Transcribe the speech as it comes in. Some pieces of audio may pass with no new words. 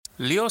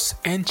Lios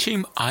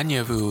Enchim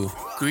Anyavu.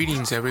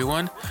 Greetings,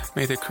 everyone.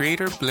 May the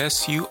Creator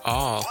bless you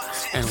all.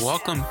 And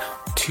welcome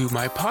to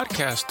my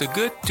podcast, the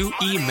Good to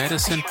E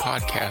Medicine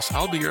Podcast.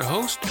 I'll be your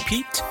host,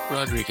 Pete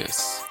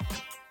Rodriguez.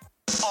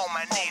 All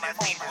my native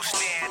people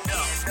stand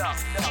up.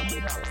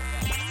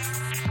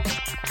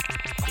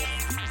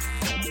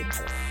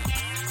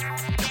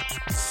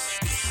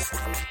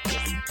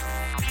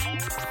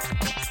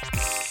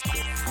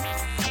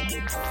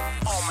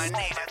 All my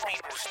native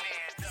people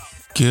stand up.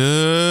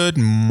 Good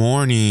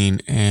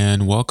morning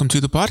and welcome to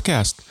the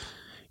podcast.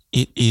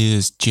 It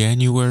is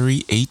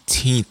January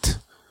 18th,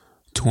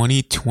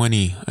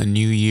 2020, a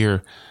new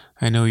year.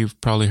 I know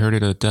you've probably heard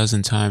it a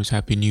dozen times,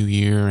 Happy New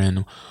Year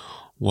and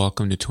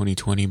welcome to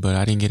 2020, but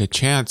I didn't get a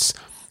chance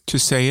to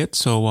say it.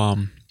 So,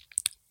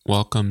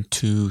 welcome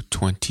to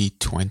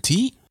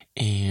 2020,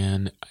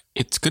 and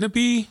it's going to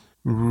be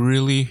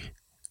really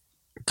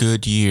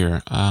good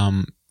year.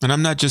 And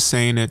I'm not just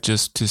saying it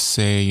just to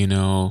say,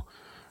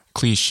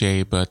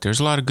 cliche, but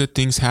there's a lot of good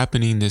things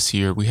happening this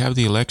year. We have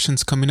the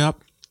elections coming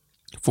up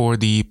for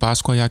the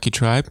Pascua Yaqui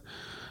tribe,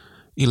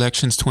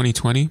 elections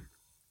 2020.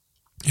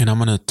 And I'm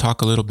going to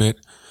talk a little bit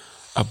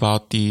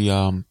about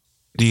the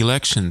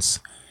elections.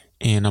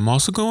 And I'm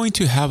also going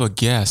to have a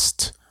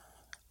guest,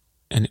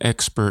 an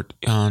expert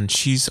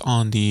she's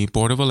on the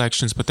Board of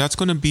Elections, but that's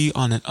going to be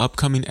on an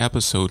upcoming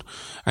episode.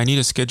 I need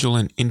to schedule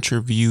an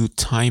interview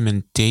time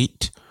and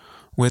date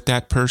with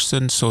that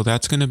person. So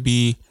that's going to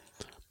be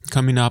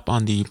coming up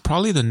on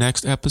probably the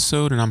next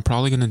episode, and I'm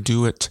probably going to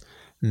do it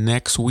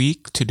next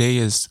week. Today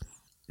is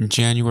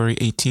January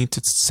 18th.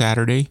 It's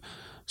Saturday.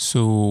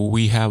 So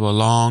we have a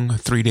long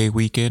 3-day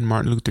weekend.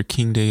 Martin Luther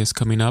King Day is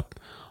coming up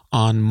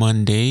on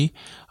Monday.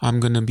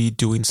 I'm going to be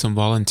doing some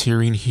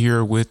volunteering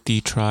here with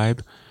the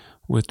tribe,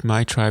 with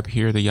my tribe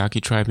here, the Yaqui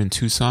tribe in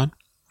Tucson.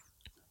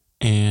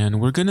 And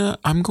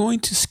I'm going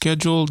to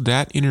schedule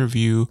that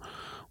interview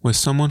with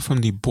someone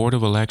from the Board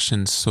of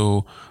Elections.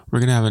 So we're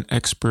going to have an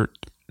expert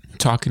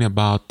talking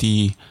about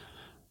the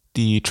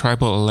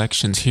tribal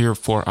elections here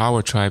for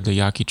our tribe, the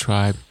Yaqui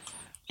tribe,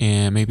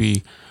 and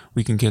maybe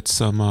we can get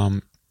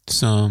some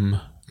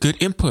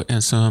good input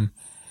and some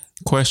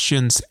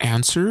questions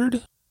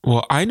answered.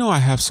 Well, I know I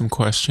have some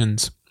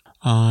questions.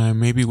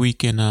 Maybe we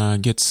can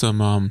get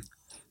some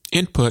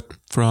input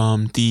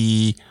from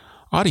the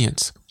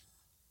audience.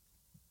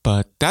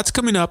 But that's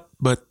coming up.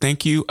 But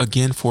thank you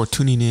again for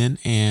tuning in.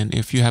 And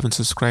if you haven't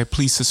subscribed,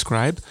 please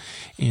subscribe.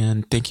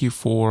 And thank you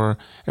for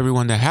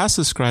everyone that has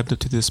subscribed up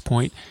to this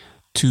point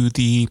to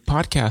the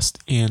podcast.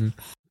 And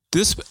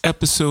this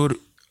episode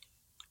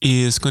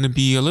is going to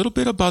be a little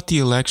bit about the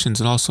elections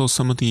and also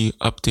some of the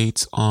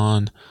updates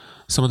on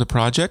some of the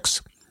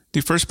projects.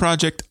 The first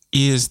project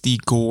is the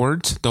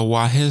gourds, the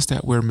wajes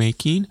that we're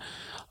making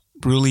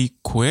really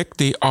quick.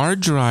 They are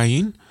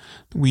drying.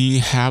 We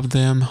have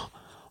them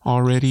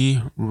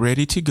already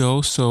ready to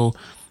go. So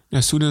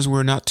as soon as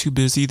we're not too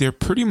busy, they're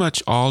pretty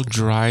much all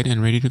dried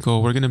and ready to go.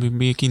 We're going to be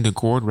making the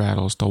gourd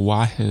rattles, the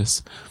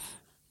wajes,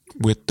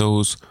 with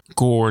those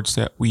gourds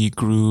that we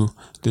grew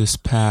this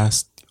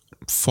past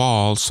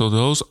fall. So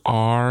those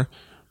are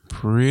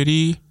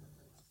pretty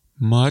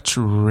much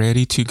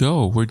ready to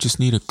go. We just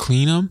need to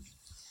clean them.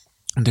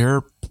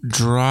 They're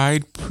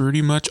dried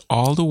pretty much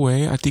all the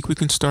way. I think we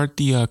can start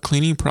the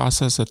cleaning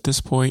process at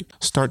this point.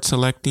 Start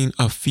selecting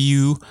a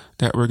few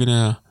that we're going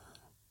to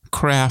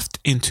craft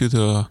into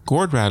the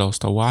gourd rattles,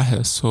 the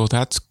wajes. So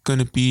that's going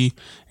to be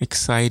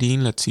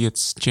exciting. Let's see,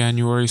 it's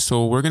January.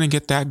 So we're going to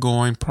get that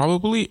going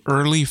probably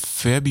early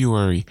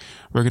February.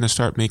 We're going to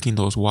start making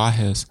those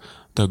wajes,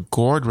 the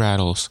gourd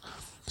rattles.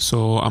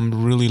 So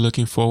I'm really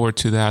looking forward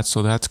to that.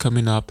 So that's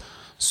coming up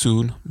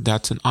soon.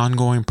 That's an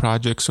ongoing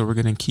project. So we're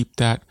going to keep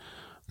that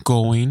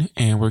going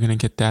and we're going to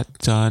get that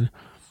done,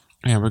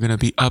 and we're going to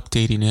be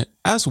updating it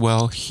as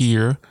well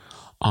here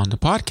on the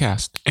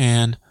podcast.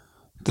 And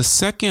the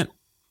second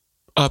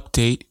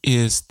update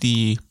is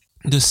the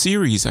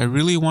series. I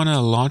really want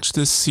to launch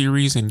this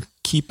series and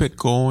keep it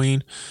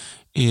going,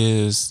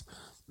 is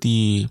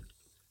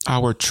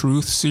Our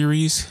Truth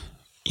series,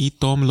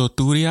 Itom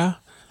Loturia,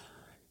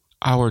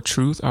 Our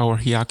Truth,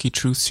 our Yaqui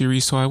Truth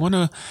series. So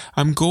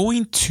I'm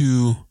going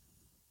to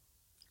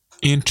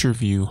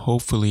interview,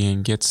 hopefully,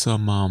 and get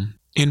some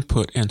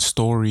input and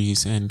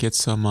stories and get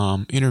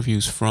some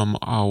interviews from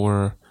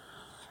our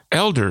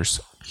elders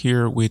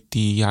here with the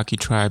Yaqui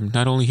tribe,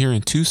 not only here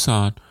in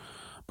Tucson,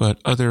 but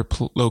other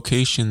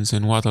locations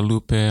in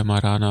Guadalupe,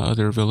 Marana,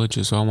 other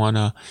villages. So I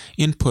want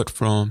input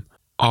from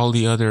all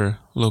the other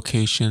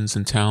locations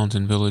and towns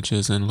and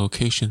villages and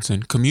locations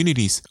and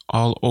communities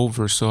all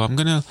over. So I'm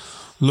going to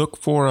look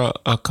for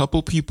a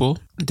couple people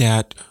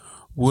that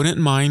wouldn't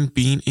mind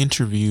being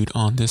interviewed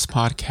on this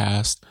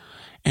podcast,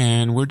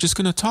 and we're just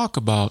going to talk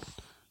about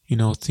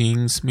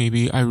things.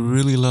 Maybe I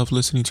really love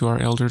listening to our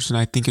elders, and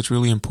I think it's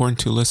really important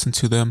to listen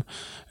to them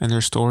and their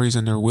stories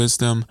and their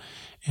wisdom,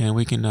 and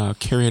we can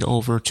carry it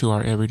over to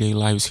our everyday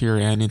lives here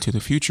and into the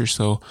future.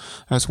 So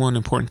that's one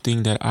important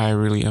thing that I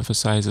really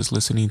emphasize, is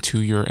listening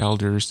to your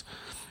elders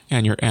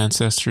and your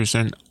ancestors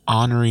and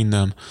honoring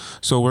them.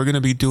 So we're going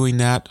to be doing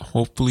that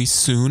hopefully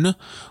soon.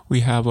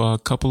 We have a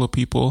couple of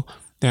people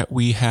that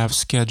we have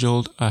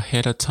scheduled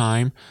ahead of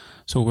time.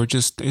 So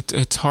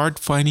it's hard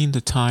finding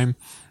the time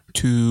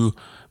to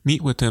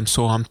meet with them.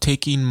 So I'm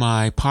taking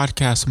my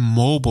podcast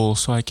mobile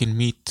so I can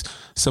meet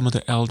some of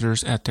the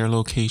elders at their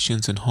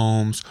locations and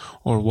homes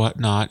or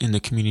whatnot in the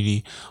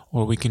community,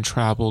 or we can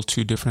travel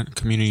to different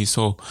communities.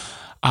 So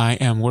I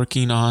am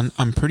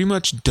I'm pretty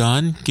much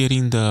done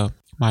getting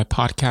my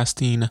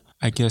podcasting,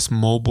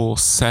 mobile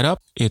setup.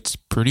 It's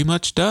pretty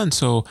much done.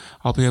 So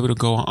I'll be able to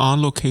go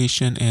on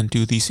location and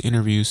do these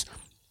interviews.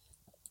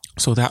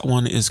 So that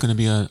one is going to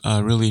be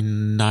a really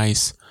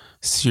nice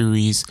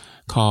series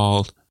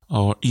called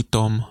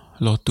Itom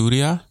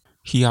Loturia,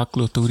 Hiak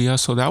Loturia.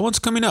 So that one's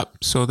coming up.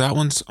 So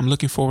I'm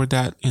looking forward to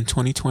that in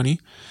 2020.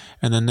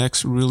 And the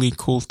next really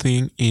cool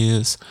thing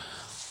is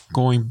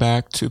going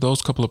back to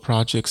those couple of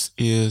projects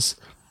is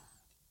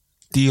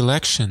the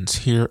elections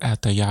here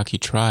at the Yaqui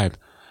tribe.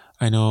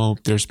 I know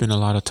there's been a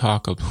lot of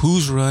talk of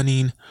who's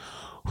running,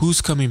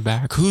 who's coming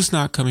back, who's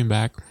not coming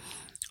back.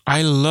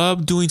 I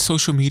love doing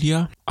social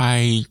media.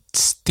 I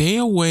stay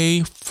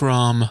away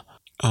from,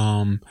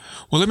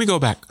 let me go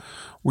back.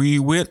 We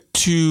went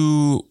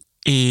to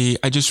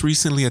I just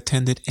recently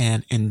attended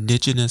an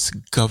indigenous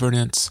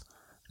governance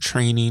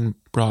training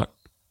brought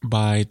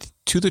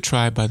to the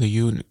tribe by the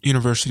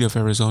University of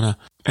Arizona.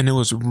 And it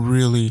was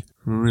really,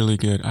 really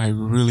good. I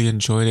really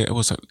enjoyed it. It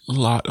was a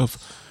lot of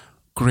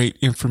great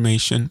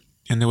information.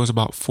 And there was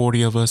about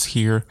 40 of us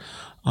here,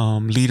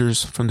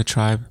 leaders from the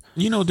tribe,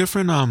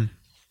 different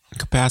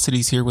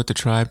capacities here with the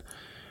tribe.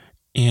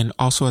 And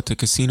also at the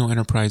Casino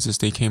Enterprises,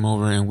 they came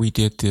over and we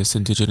did this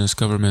indigenous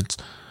government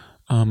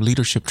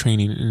leadership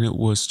training, and it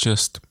was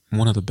just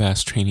one of the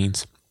best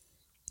trainings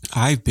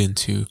I've been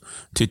to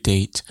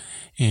date.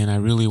 And I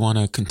really want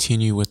to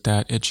continue with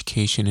that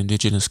education,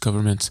 indigenous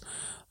governments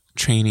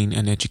training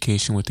and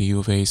education with the U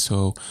of A.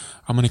 So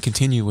I'm going to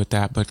continue with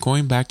that. But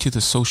going back to the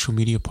social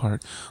media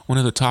part, one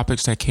of the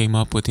topics that came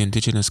up with the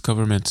indigenous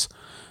governments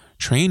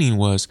training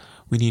was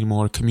we need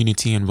more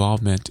community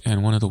involvement.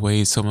 And one of the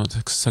ways, some of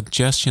the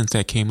suggestions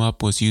that came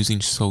up was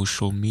using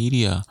social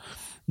media,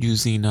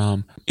 using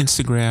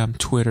Instagram,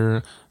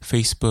 Twitter,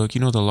 Facebook,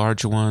 the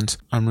larger ones.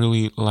 I'm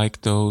really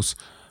like those.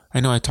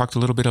 I know I talked a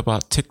little bit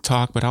about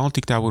TikTok, but I don't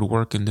think that would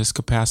work in this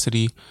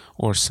capacity,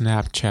 or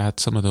Snapchat,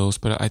 some of those.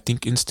 But I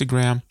think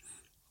Instagram,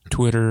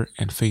 Twitter,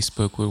 and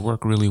Facebook would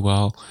work really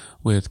well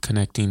with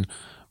connecting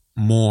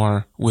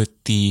more with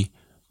the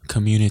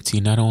community,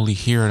 not only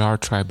here at our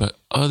tribe, but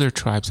other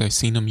tribes. I've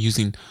seen them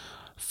using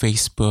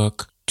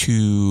Facebook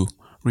to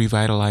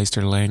revitalize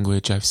their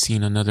language. I've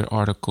seen other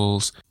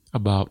articles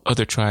about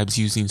other tribes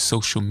using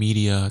social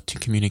media to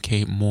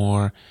communicate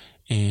more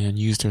and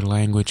use their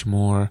language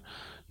more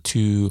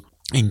to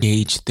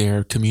engage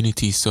their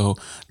community. So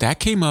that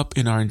came up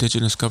in our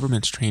indigenous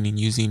governments training,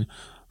 using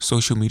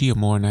social media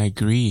more. And I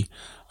agree.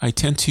 I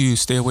tend to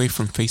stay away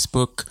from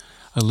Facebook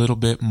a little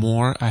bit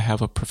more. I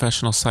have a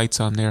professional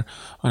sites on there.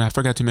 And I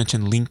forgot to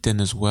mention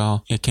LinkedIn as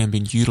well. It can be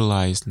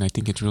utilized, and I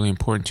think it's really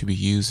important to be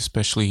used,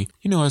 especially,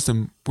 as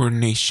we're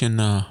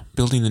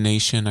building the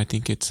nation. I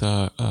think it's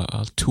a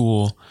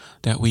tool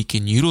that we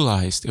can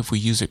utilize if we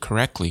use it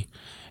correctly.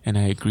 And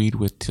I agreed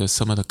with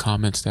some of the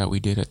comments that we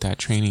did at that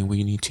training.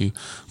 We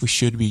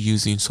should be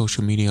using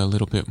social media a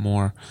little bit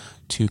more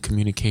to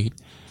communicate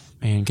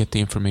and get the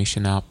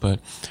information out. But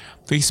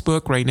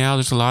Facebook right now,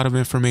 there's a lot of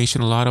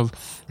information, a lot of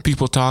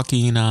people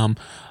talking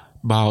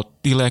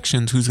about the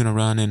elections, who's going to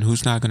run and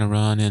who's not going to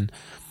run. And,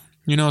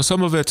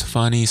 some of it's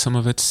funny, some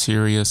of it's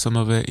serious, some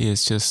of it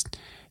is just,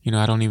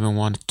 I don't even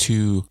want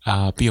to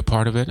be a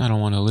part of it. I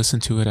don't want to listen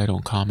to it. I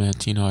don't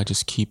comment. I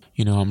just keep,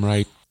 I'm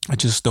right. I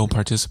just don't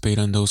participate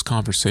in those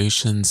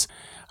conversations.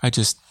 I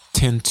just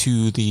tend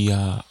to the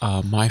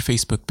my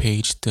Facebook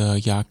page, the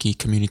Yaqui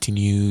Community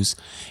News,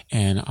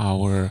 and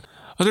our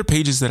other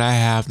pages that I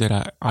have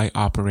that I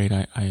operate.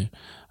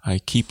 I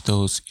keep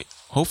those,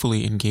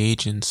 hopefully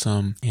engage in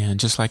some, and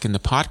just like in the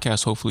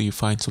podcast, hopefully you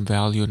find some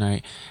value, and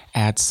I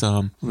add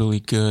some really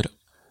good,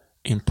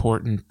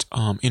 important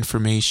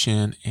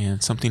information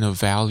and something of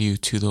value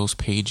to those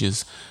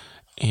pages.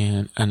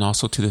 And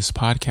also to this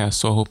podcast.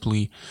 So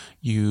hopefully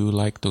you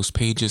like those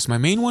pages. My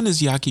main one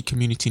is Yaqui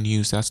Community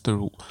News. That's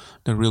the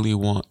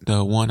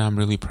one I'm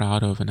really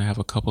proud of. And I have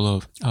a couple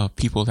of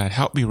people that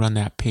help me run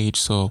that page.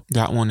 So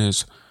that one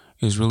is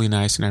really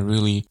nice, and I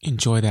really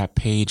enjoy that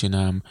page.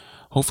 And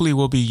hopefully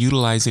we'll be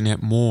utilizing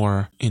it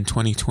more in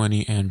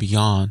 2020 and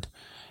beyond.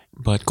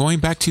 But going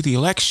back to the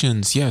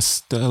elections,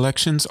 yes, the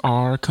elections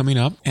are coming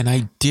up. And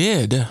I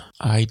did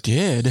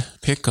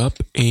pick up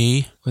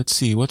let's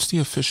see, what's the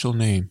official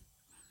name?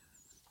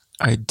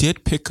 I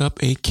did pick up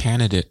a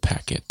candidate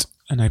packet,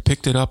 and I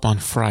picked it up on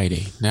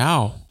Friday.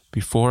 Now,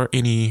 before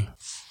any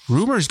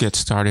rumors get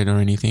started or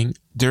anything,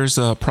 there's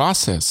a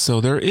process.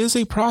 So there is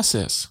a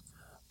process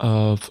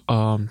of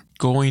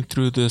going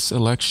through this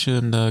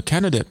election, the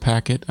candidate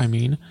packet.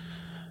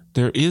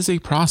 There is a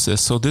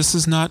process. So this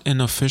is not an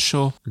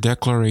official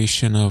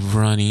declaration of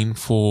running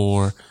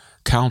for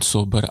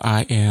council, but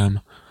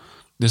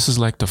this is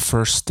like the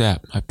first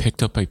step. I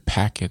picked up a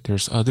packet.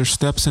 There's other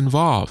steps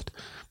involved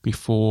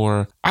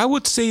before. I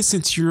would say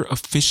since you're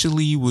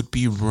officially would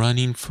be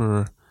running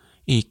for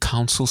a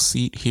council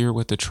seat here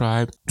with the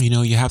tribe,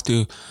 you have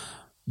to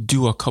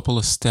do a couple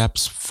of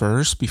steps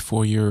first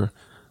before you're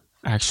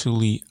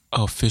actually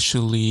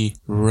officially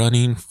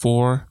running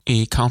for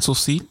a council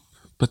seat.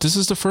 But this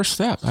is the first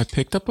step. I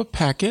picked up a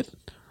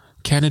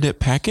candidate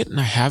packet, and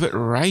I have it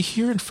right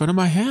here in front of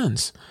my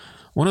hands.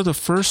 One of the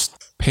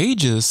first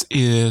pages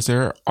is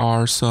there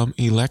are some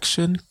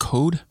election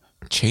code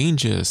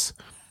changes.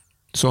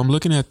 So I'm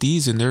looking at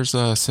these, and there's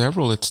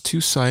several. It's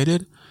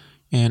two-sided,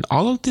 and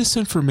all of this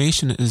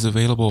information is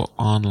available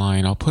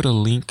online. I'll put a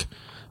link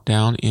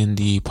down in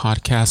the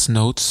podcast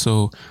notes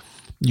so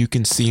you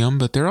can see them,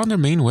 but they're on their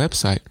main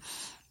website.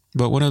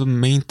 But one of the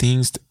main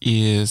things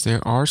is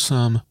there are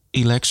some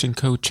election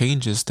code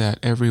changes that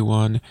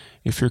everyone,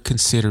 if you're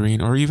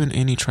considering, or even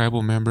any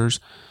tribal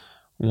members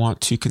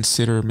want to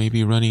consider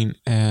maybe running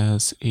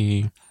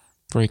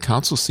for a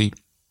council seat,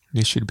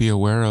 they should be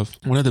aware of.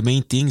 One of the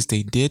main things,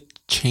 they did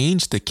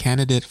change the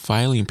candidate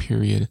filing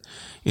period.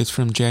 It's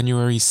from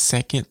January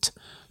 2nd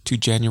to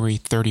January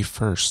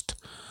 31st.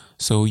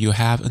 So you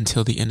have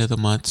until the end of the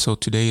month. So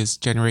today is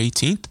January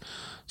 18th.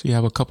 So you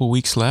have a couple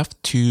weeks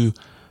left to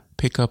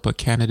pick up a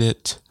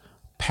candidate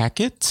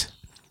packet.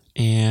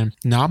 And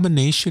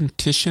nomination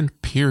petition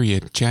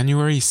period,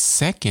 January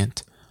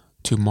 2nd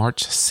to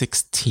March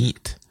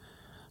 16th.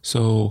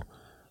 So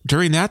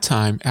during that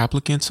time,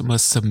 applicants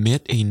must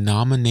submit a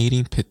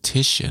nominating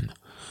petition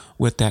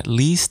with at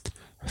least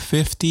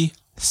 50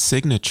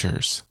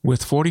 signatures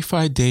with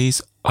 45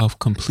 days of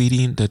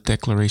completing the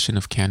declaration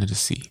of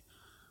candidacy.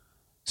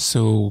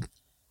 So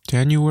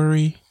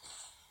January,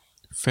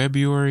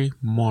 February,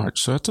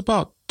 March. So that's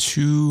about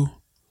 2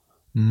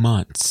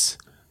 months.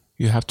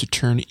 You have to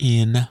turn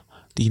in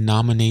the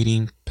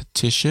nominating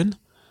petition,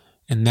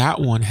 and that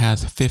one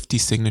has 50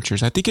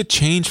 signatures. I think it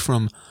changed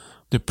from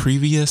the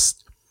previous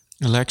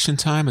election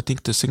time. I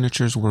think the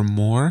signatures were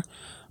more,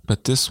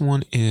 but this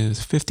one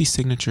is 50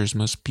 signatures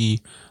must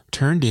be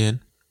turned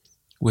in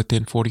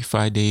within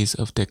 45 days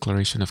of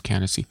declaration of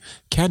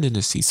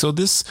candidacy. So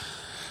this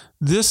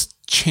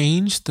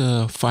changed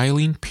the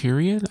filing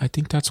period. I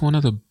think that's one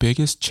of the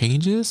biggest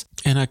changes.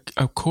 And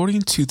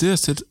according to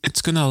this,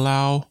 it's going to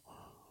allow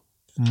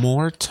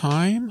more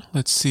time.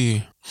 Let's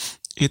see.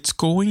 It's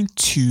going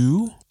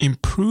to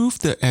improve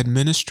the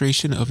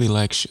administration of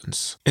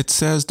elections. It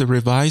says the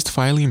revised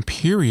filing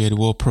period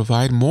will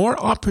provide more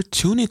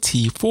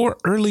opportunity for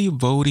early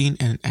voting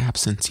and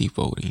absentee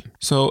voting.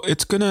 So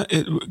it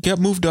get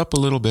moved up a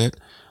little bit.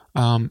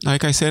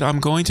 Like I said, I'm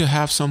going to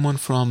have someone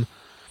from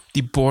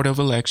the Board of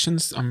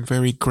Elections. I'm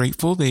very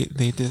grateful. They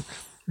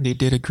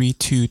did agree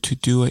to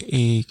do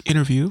a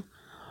interview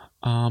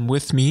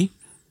with me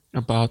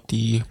about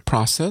the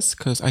process,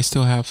 because I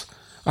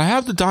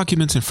have the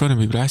documents in front of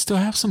me, but I still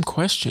have some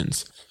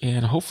questions,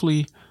 and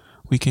hopefully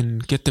we can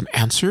get them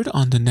answered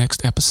on the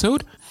next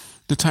episode.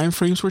 The time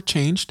frames were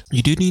changed.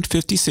 You do need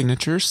 50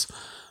 signatures,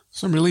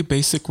 some really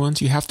basic ones.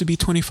 You have to be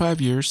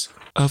 25 years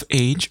of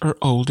age or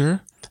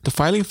older. The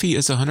filing fee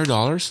is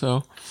 $100,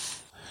 so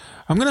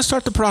I'm going to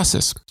start the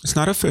process. It's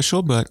not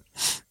official, but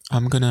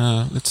I'm going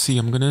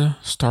to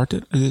start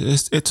it.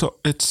 It's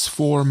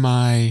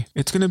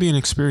going to be an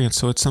experience.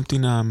 So it's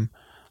something I'm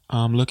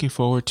looking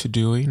forward to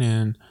doing,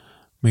 and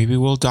maybe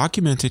we'll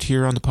document it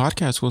here on the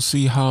podcast. We'll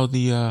see how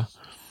the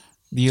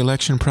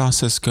election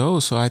process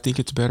goes. So I think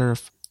it's better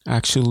if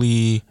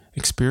actually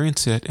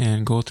experience it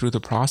and go through the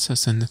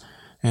process and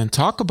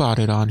talk about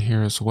it on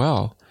here as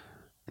well.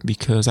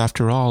 Because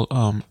after all,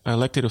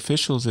 elected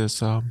officials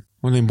is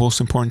one of the most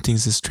important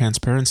things is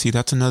transparency.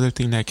 That's another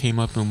thing that came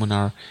up when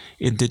our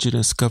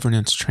Indigenous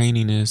governance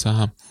training is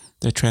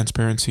the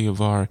transparency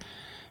of our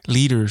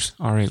leaders,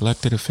 our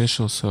elected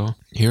officials. So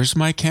here's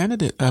my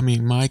candidate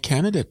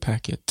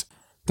packet.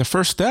 The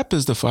first step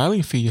is the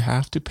filing fee. You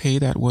have to pay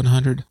that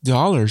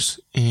 $100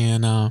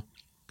 and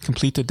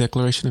complete the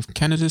declaration of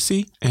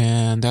candidacy.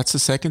 And that's the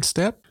second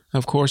step.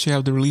 Of course, you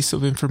have the release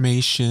of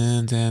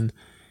information,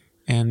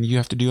 and you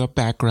have to do a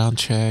background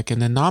check,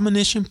 and then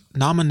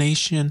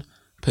nomination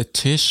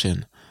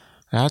petition.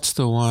 That's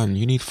the one.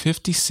 You need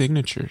 50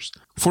 signatures.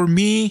 For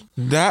me,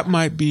 that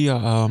might be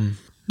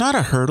not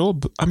a hurdle,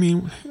 but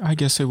I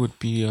guess it would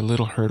be a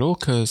little hurdle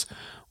because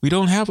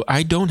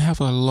I don't have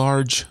a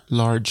large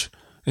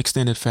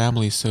extended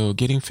family. So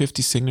getting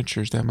 50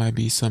 signatures, that might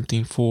be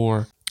something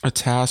for a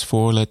task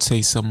for, let's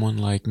say, someone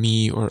like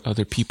me or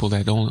other people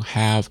that don't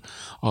have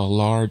a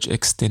large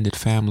extended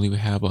family. We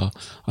have a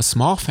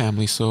small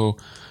family, so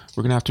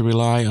we're going to have to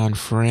rely on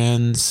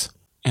friends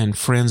and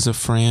friends of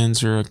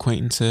friends or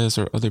acquaintances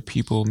or other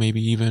people,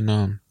 maybe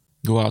even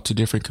go out to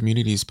different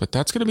communities. But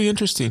that's going to be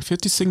interesting.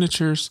 50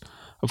 signatures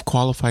of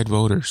qualified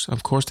voters.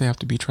 Of course, they have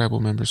to be tribal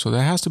members. So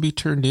that has to be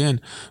turned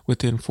in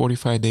within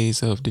 45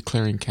 days of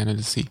declaring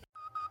candidacy.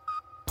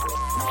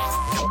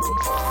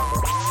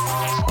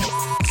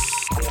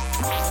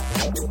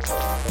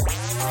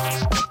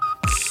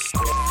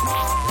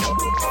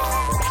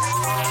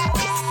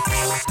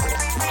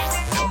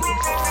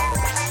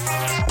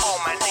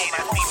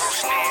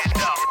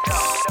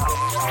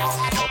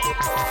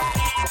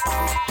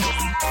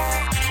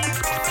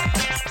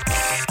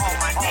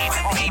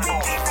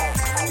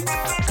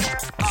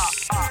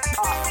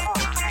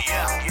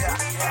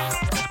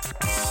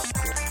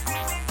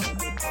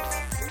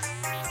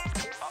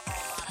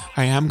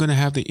 I am going to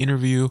have the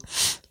interview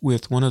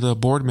with one of the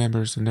board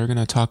members, and they're going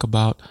to talk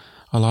about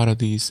a lot of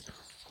these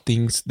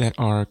things that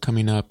are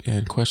coming up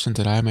and questions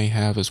that I may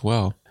have as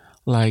well,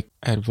 like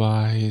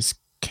advise,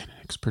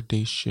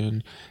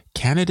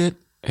 candidate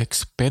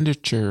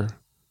expenditure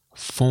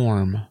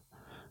form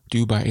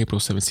due by April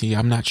 17th.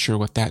 I'm not sure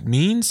what that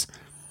means.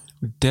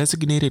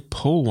 Designated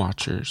poll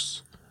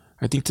watchers.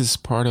 I think this is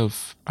part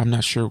of, I'm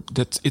not sure,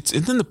 it's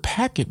in the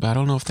packet, but I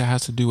don't know if that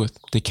has to do with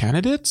the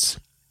candidates.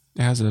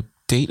 It has a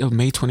date of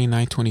May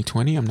 29,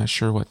 2020. I'm not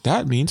sure what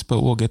that means,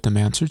 but we'll get them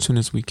answered as soon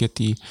as we get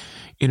the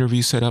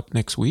interview set up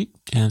next week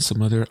and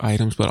some other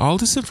items. But all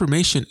this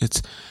information,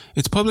 it's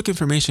public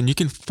information. You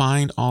can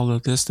find all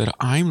of this that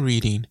I'm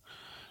reading.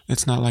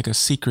 It's not like a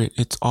secret.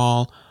 It's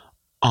all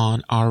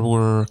on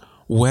our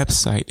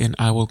website, and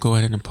I will go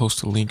ahead and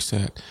post the links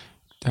that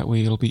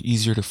way it'll be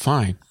easier to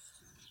find.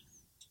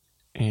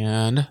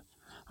 And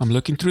I'm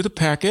looking through the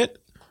packet.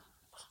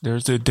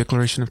 There's the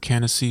declaration of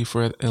candidacy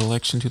for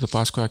election to the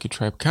Pascua-Yaqui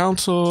Tribe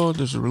Council.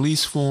 There's the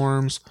release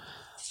forms,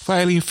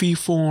 filing fee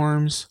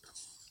forms,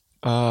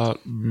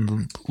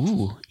 in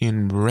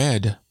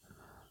red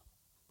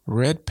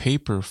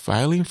paper,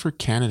 filing for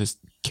candidacy.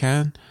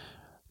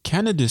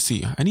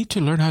 I need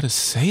to learn how to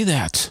say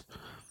that.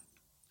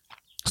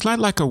 It's not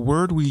like a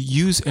word we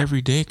use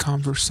every day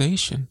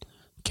conversation.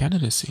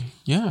 Candidacy.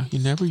 Yeah, you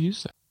never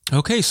use that.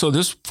 Okay, so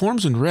this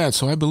form's in red.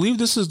 So I believe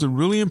this is the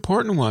really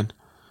important one.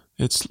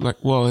 It's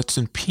it's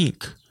in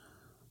pink.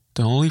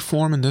 The only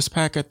form in this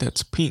packet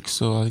that's pink.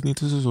 So I think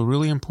this is a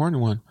really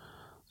important one.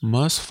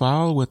 Must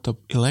file with the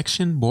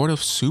Election Board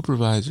of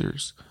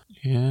Supervisors.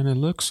 And it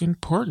looks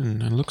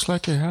important. It looks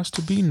like it has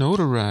to be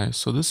notarized.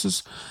 So this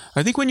is,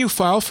 I think when you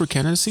file for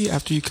candidacy,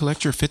 after you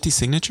collect your 50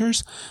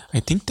 signatures, I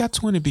think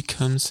that's when it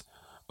becomes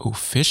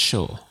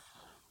official.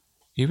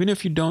 Even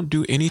if you don't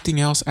do anything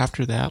else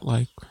after that,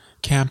 like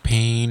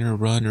campaign or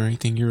run or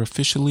anything, you're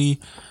officially,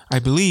 I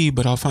believe,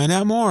 but I'll find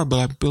out more, but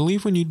I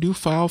believe when you do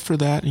file for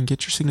that and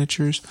get your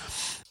signatures,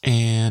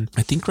 and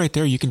I think right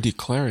there you can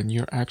declare it and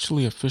you're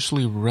actually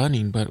officially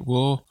running, but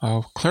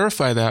I'll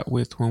clarify that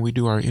when we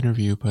do our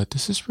interview. But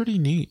this is pretty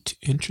neat,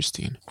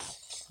 interesting.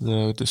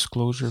 The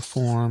disclosure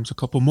forms, a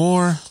couple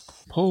more.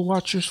 Poll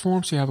watchers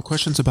forms, you have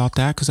questions about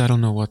that because I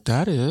don't know what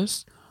that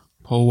is.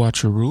 Poll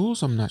watcher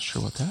rules, I'm not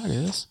sure what that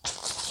is.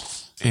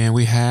 And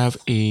we have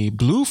a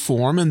blue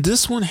form, and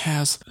this one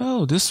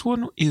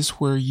is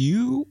where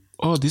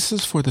this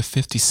is for the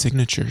 50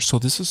 signatures. So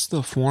this is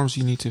the forms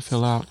you need to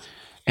fill out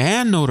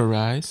and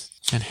notarize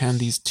and hand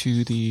these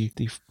to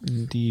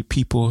the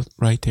people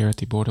right there at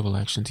the Board of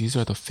Elections. These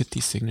are the 50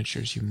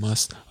 signatures you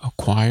must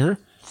acquire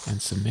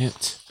and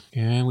submit.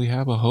 And we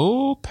have a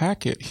whole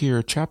packet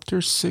here,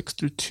 chapters 6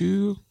 through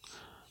 2,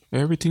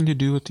 everything to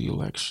do with the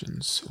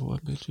elections.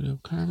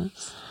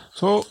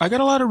 So I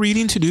got a lot of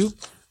reading to do.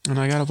 And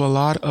I got a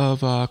lot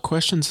of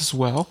questions as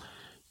well.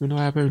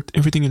 I have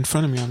everything in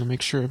front of me. I want to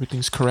make sure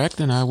everything's correct,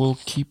 and I will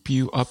keep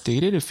you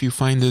updated if you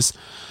find this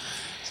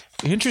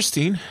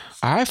interesting.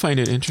 I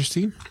find it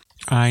interesting.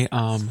 Like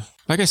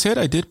I said,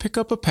 I did pick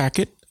up a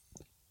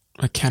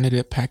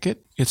candidate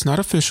packet. It's not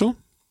official,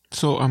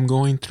 so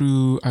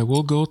I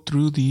will go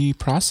through the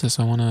process.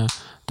 I want to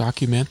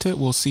document it.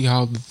 We'll see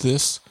how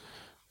this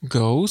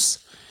goes,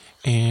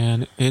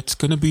 and it's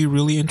going to be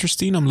really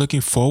interesting. I'm looking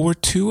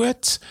forward to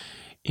it.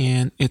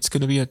 And it's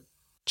going to be a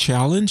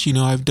challenge.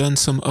 I've done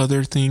some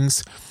other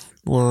things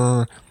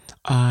where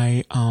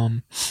I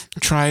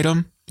tried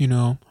them,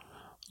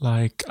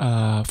 like,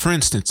 for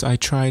instance, I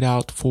tried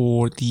out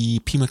for the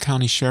Pima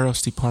County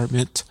Sheriff's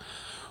Department.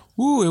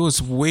 It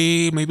was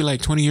maybe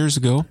like 20 years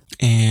ago.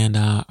 And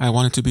I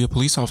wanted to be a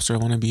police officer. I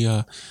wanted to be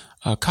a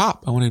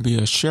cop. I wanted to be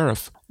a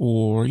sheriff.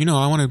 Or,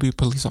 I wanted to be a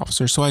police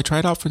officer. So I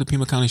tried out for the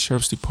Pima County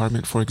Sheriff's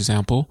Department, for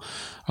example.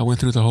 I went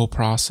through the whole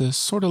process,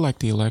 sort of like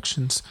the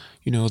elections.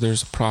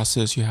 There's a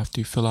process. You have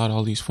to fill out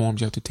all these forms.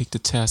 You have to take the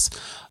test.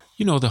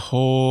 The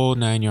whole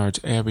 9 yards,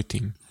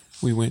 everything.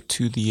 We went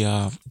to the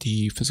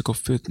physical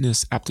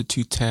fitness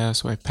aptitude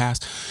test. So I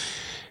passed.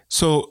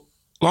 So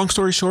long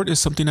story short, is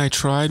something I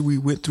tried. We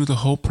went through the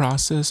whole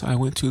process. I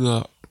went to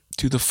the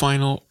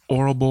final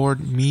oral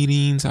board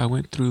meetings. I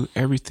went through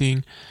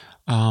everything.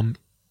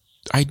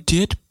 I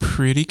did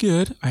pretty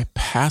good. I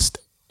passed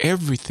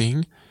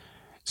everything.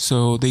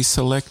 So they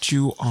select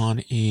you on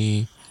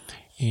a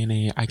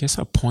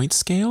point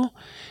scale.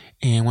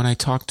 And when I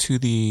talked to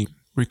the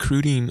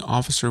recruiting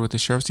officer with the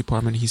Sheriff's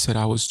Department, he said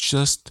I was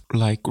just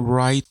like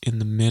right in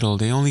the middle.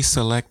 They only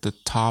select the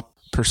top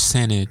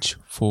percentage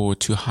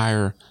to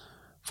hire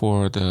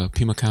for the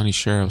Pima County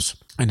Sheriffs.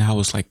 And I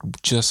was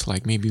just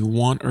like maybe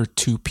one or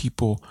two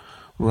people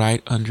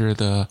right under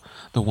the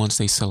ones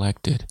they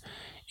selected.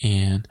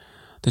 And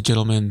the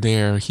gentleman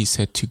there, he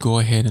said to go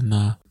ahead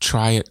and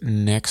try it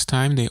next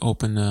time they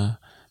open the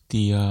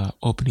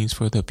openings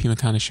for the Pima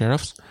County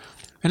Sheriffs.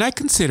 And I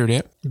considered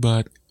it,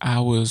 but I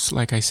was,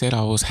 like I said,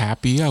 I was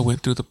happy. I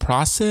went through the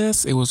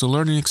process. It was a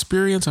learning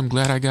experience. I'm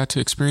glad I got to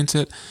experience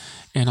it.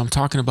 And I'm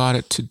talking about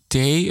it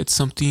today. It's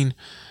something,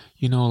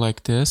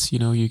 like this,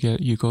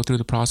 you go through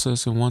the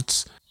process, and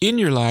once in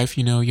your life,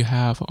 you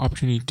have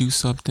opportunity to do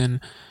something,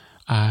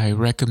 I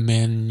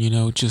recommend,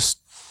 just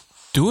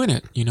doing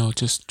it,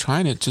 just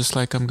trying it, just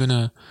like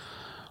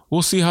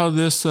we'll see how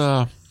this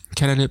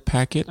candidate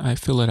packet, I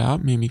fill it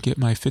out, maybe get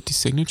my 50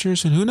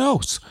 signatures, and who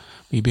knows,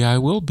 maybe I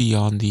will be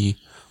on the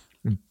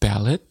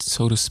ballot,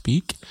 so to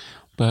speak,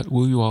 but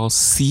we will all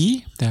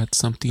see. That's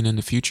something in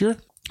the future.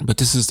 But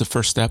this is the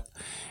first step.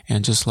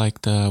 And just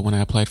like when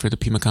I applied for the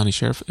Pima County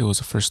Sheriff, it was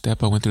the first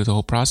step. I went through the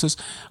whole process.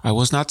 I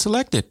was not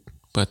selected,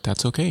 but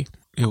that's okay.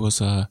 It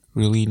was a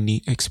really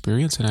neat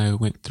experience, and I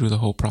went through the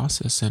whole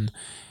process. And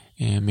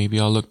maybe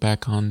I'll look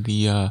back on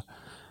the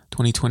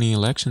 2020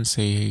 election,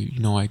 say,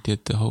 hey, I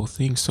did the whole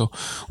thing. So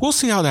we'll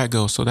see how that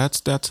goes. So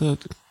that's a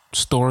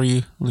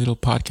story, little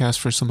podcast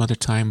for some other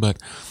time.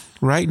 But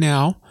right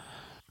now,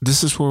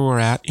 this is where we're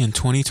at in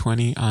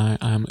 2020.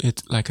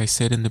 It's like I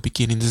said in the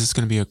beginning, this is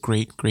going to be a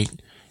great,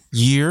 great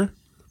year,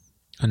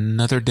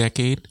 another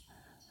decade.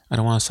 I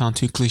don't want to sound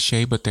too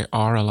cliche, but there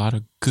are a lot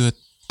of good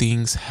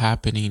things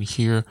happening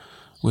here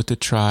with the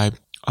tribe,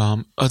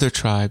 other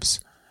tribes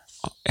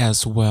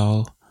as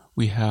well.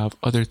 We have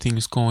other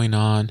things going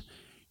on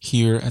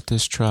here at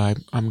this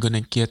tribe. I'm going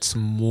to get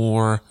some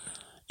more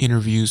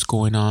interviews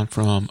going on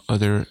from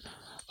other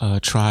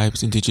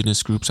tribes,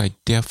 indigenous groups. I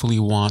definitely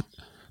want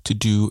to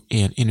do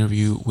an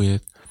interview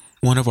with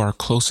one of our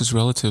closest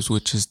relatives,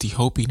 which is the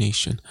Hopi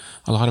Nation.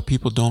 A lot of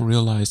people don't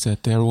realize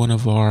that they're one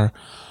of our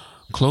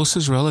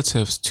closest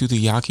relatives to the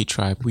Yaqui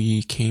tribe.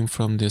 We came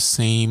from the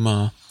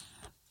same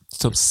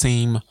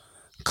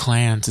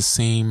clan, the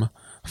same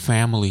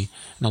family,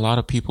 and a lot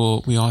of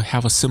people, we all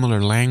have a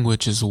similar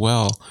language as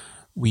well.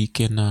 We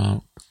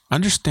can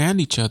understand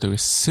each other,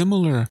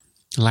 similar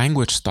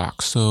language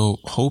stock. So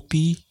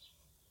Hopi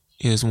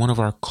is one of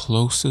our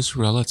closest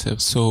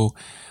relatives. So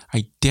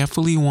I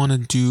definitely want to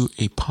do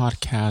a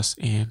podcast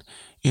and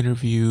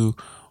interview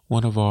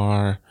one of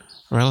our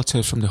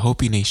relatives from the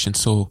Hopi Nation.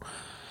 So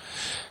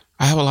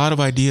I have a lot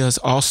of ideas.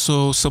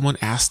 Also, someone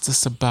asked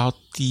us about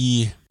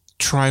the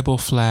tribal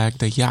flag,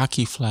 the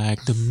Yaqui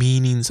flag, the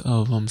meanings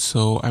of them.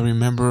 So I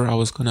remember I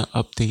was going to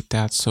update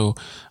that. So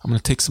I'm going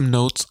to take some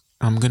notes.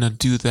 I'm going to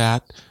do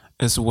that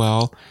as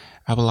well.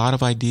 I have a lot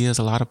of ideas,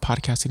 a lot of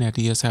podcasting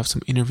ideas. I have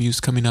some interviews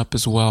coming up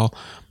as well,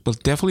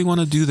 but definitely want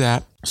to do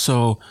that.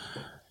 So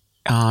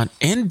on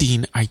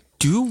ending, I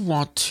do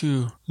want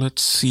to,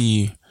 let's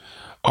see,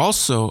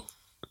 also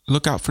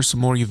look out for some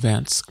more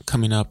events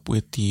coming up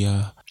with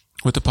the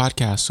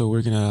podcast. So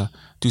we're going to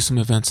do some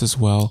events as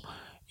well.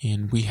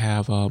 And we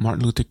have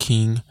Martin Luther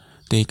King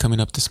Day coming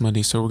up this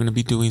Monday. So we're going to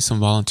be doing some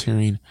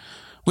volunteering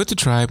with the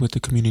tribe, with the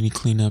community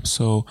cleanup.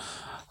 So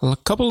a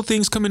couple of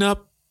things coming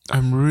up.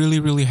 I'm really,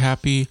 really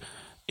happy.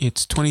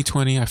 It's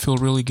 2020. I feel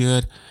really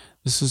good.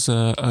 This is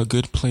a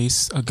good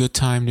place, a good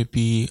time to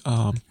be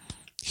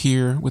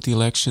here with the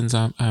elections.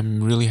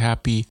 I'm really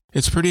happy.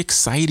 It's pretty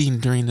exciting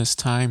during this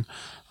time,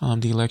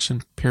 the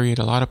election period.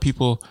 A lot of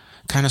people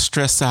kind of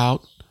stress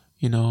out.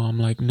 I'm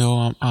like,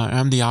 no,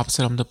 I'm the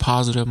opposite. I'm the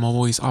positive. I'm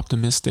always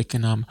optimistic,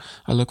 and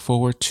I look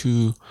forward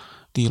to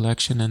the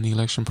election and the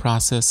election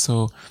process.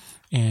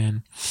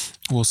 And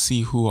we'll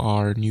see who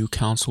our new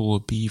council will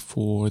be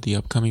for the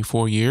upcoming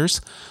 4 years.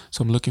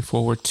 So I'm looking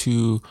forward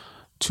to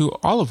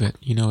all of it.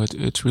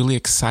 It's really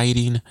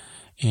exciting,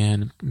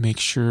 and make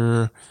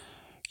sure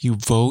you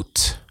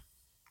vote.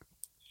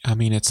 I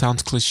mean, it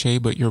sounds cliche,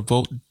 but your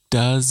vote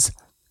does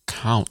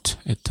count.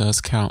 It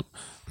does count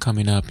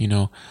coming up.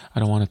 I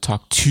don't want to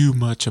talk too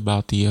much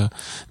about the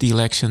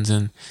elections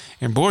and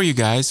bore you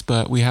guys,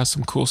 but we have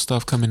some cool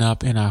stuff coming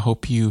up, and I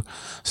hope you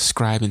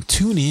subscribe and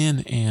tune in,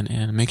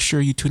 and make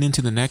sure you tune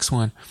into the next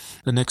one.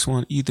 The next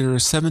one, either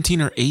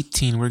 17 or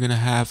 18, we're going to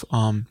have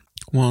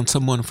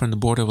someone from the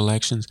Board of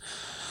Elections.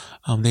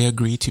 They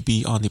agreed to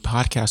be on the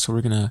podcast, so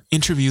we're going to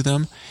interview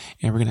them,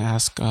 and we're going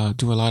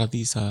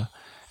to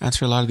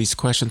answer a lot of these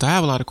questions. I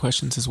have a lot of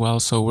questions as well,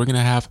 so we're going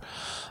to have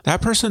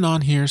that person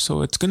on here.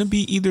 So it's going to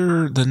be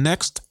either the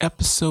next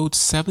episode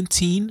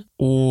 17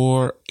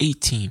 or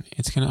 18.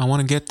 I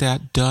want to get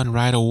that done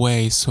right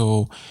away,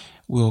 so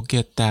we'll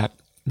get that,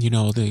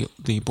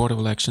 the Board of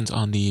Elections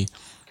on the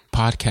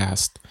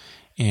podcast,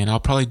 and I'll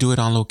probably do it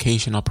on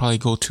location. I'll probably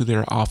go to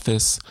their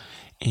office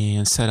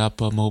and set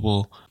up a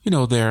mobile,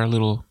 their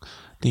little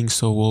thing,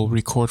 so we'll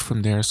record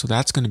from there. So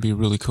that's going to be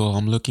really cool.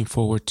 I'm looking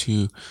forward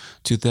to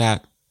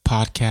that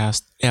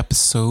podcast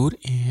episode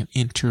and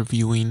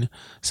interviewing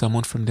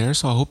someone from there.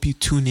 So I hope you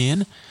tune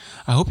in.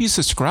 I hope you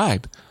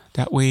subscribe.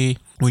 That way,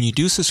 when you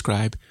do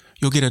subscribe,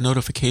 you'll get a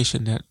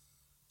notification that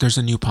there's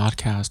a new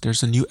podcast,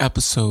 there's a new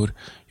episode.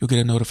 You'll get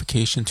a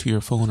notification to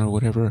your phone or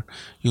whatever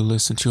you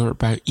listen to, or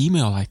by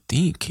email, I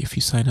think, if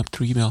you sign up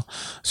through email.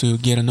 So you'll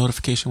get a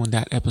notification when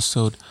that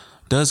episode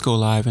does go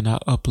live, and I'll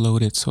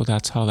upload it. So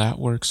that's how that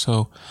works.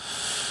 So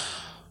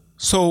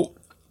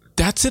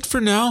that's it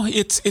for now.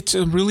 It's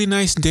a really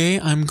nice day.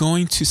 I'm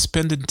going to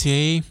spend the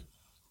day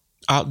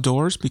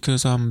outdoors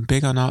because I'm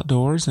big on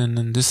outdoors,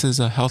 and this is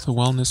a health and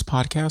wellness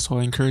podcast. So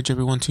I encourage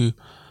everyone to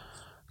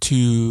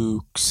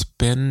to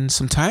spend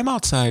some time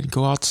outside.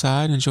 Go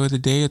outside, enjoy the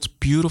day. It's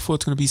beautiful.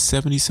 It's going to be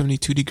 70,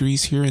 72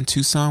 degrees here in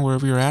Tucson,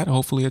 wherever you're at.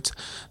 Hopefully it's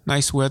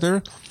nice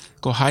weather.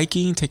 Go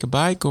hiking, take a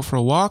bike, go for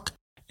a walk.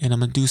 And I'm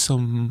going to do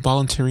some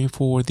volunteering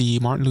for the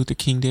Martin Luther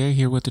King Day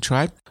here with the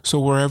tribe. So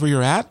wherever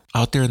you're at,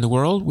 out there in the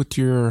world with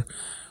your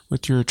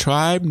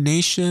tribe,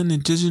 nation,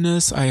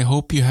 indigenous, I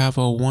hope you have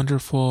a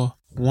wonderful,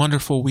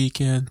 wonderful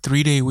weekend,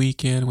 3-day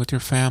weekend with your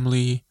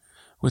family,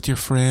 with your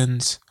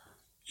friends.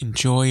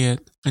 Enjoy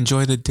it.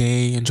 Enjoy the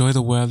day. Enjoy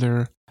the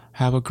weather.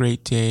 Have a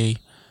great day.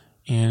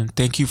 And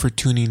thank you for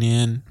tuning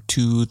in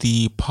to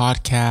the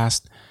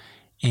podcast.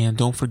 And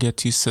don't forget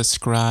to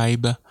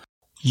subscribe.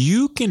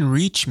 You can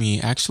reach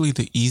me. Actually,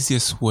 the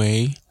easiest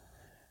way,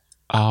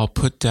 I'll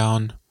put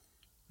down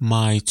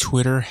my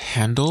Twitter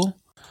handle.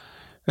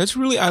 That's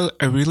really, I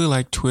really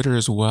like Twitter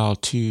as well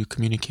to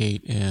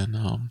communicate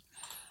and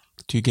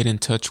to get in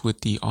touch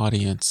with the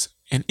audience.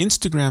 And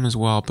Instagram as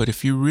well. But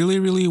if you really,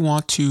 really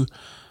want to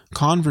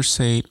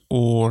conversate,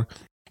 or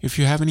if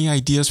you have any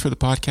ideas for the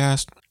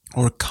podcast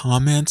or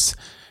comments,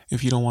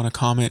 if you don't want to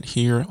comment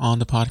here on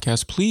the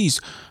podcast,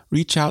 please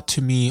reach out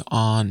to me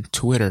on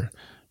Twitter.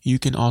 You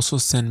can also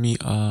send me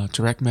a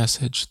direct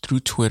message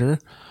through Twitter.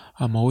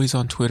 I'm always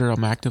on Twitter.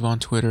 I'm active on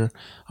Twitter.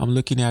 I'm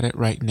looking at it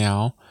right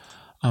now.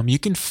 You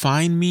can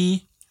find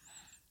me.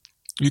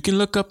 You can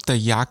look up the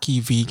Yaqui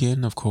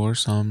Vegan. Of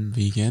course, I'm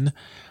vegan.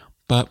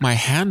 But my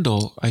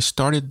handle, I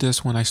started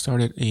this when I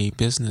started a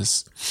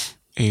business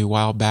a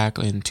while back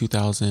in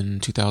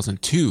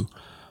 2002.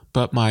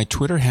 But my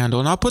Twitter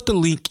handle, and I'll put the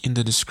link in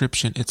the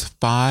description. It's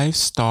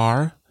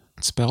 5-star,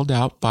 spelled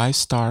out,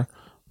 5-star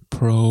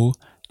pro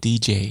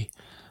DJ.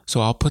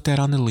 So I'll put that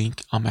on the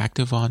link. I'm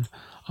active on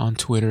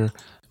Twitter.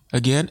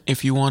 Again,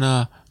 if you want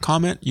to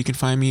comment, you can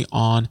find me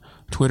on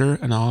Twitter,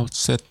 and I'll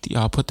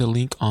put the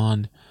link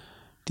on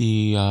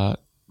the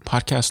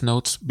podcast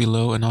notes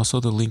below, and also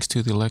the links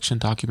to the election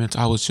documents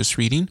I was just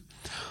reading.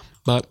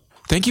 But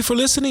thank you for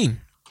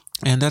listening.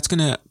 And that's going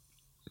to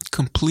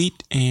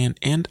complete and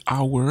end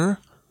our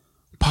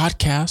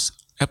podcast,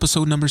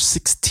 episode number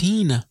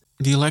 16.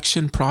 The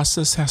election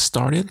process has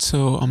started,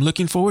 so I'm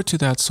looking forward to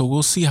that. So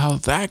we'll see how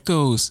that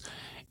goes.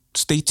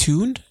 Stay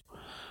tuned.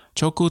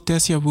 Choku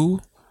Tesiavu,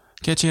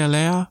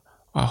 Kechealea.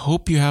 I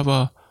hope you have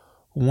a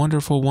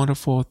wonderful,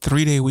 wonderful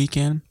 3-day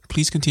weekend.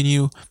 Please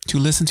continue to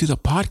listen to the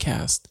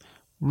podcast.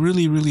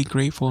 Really, really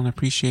grateful and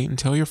appreciate. And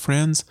tell your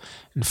friends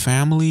and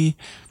family.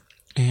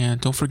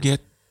 And don't forget,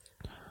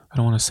 I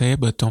don't want to say it,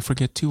 but don't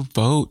forget to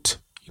vote.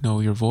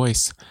 Your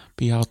voice.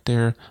 Be out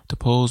there to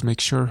polls. Make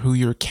sure who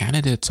your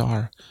candidates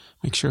are.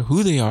 Make sure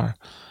who they are.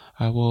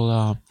 I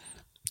will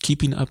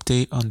keep an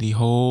update on the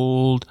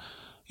whole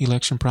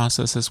election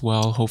process as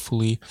well.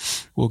 Hopefully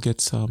we'll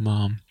get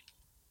some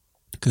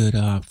good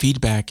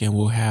feedback, and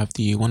we'll have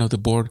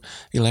someone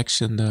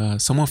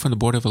from the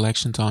Board of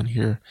Elections on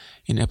here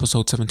in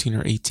episode 17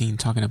 or 18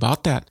 talking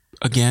about that.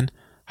 Again,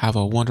 have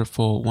a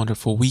wonderful,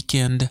 wonderful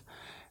weekend,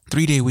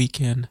 3-day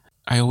weekend.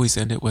 I always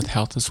end it with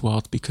health is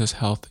wealth, because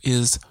health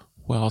is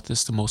wealth.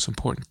 Is the most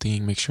important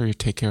thing. Make sure you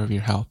take care of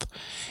your health.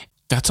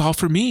 That's all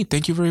for me.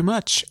 Thank you very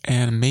much,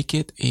 and make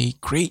it a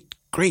great,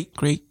 great,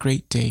 great,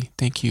 great day.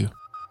 Thank you.